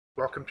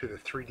Welcome to the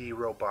 3D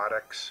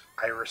Robotics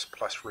Iris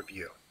Plus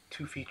review.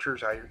 Two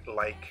features I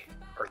like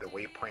are the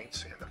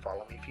waypoints and the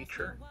follow me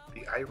feature.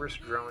 The Iris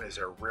drone is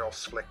a real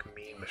slick,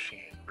 mean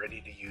machine, ready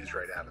to use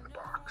right out of the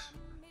box.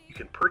 You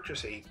can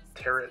purchase a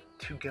Terra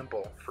 2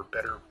 gimbal for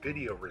better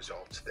video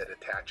results that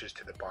attaches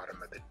to the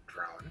bottom of the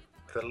drone.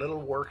 With a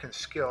little work and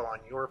skill on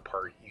your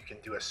part, you can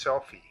do a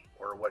selfie,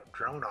 or what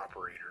drone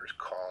operators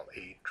call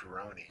a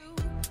droning.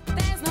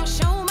 There's no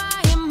show,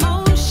 my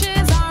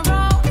emotions are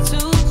all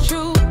too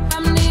true.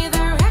 I'm neither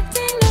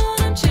acting nor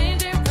I'm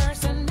changing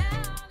personality.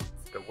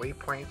 The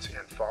waypoints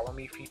and follow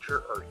me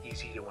feature are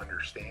easy to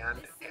understand,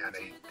 and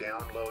a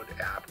download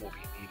app will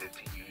be needed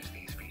to use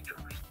these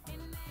features.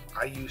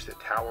 I use the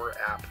Tower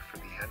app for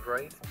the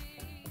Android.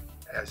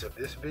 As of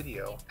this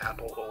video,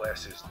 Apple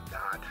OS is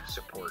not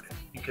supported.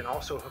 You can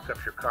also hook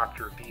up your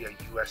copter via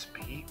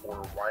USB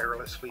or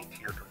wirelessly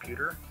to your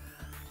computer.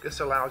 This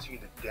allows you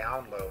to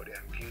download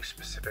and view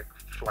specific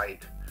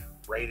flight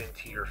right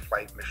into your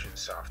flight mission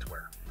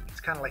software. It's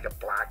kind of like a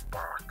black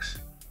box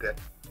that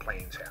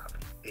planes have.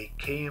 A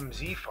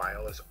KMZ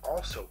file is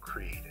also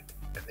created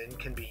and then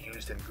can be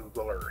used in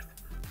Google Earth.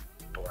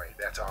 Boy,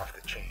 that's off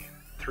the chain.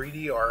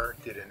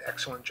 3DR did an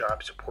excellent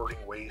job supporting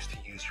ways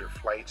to use your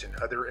flights in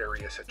other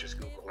areas such as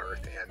Google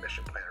Earth and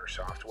Mission Planner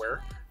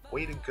software.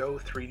 Way to go,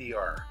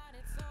 3DR.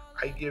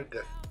 I give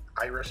the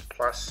Iris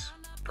Plus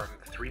from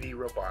 3D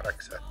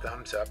Robotics a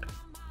thumbs up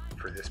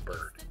for this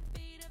bird.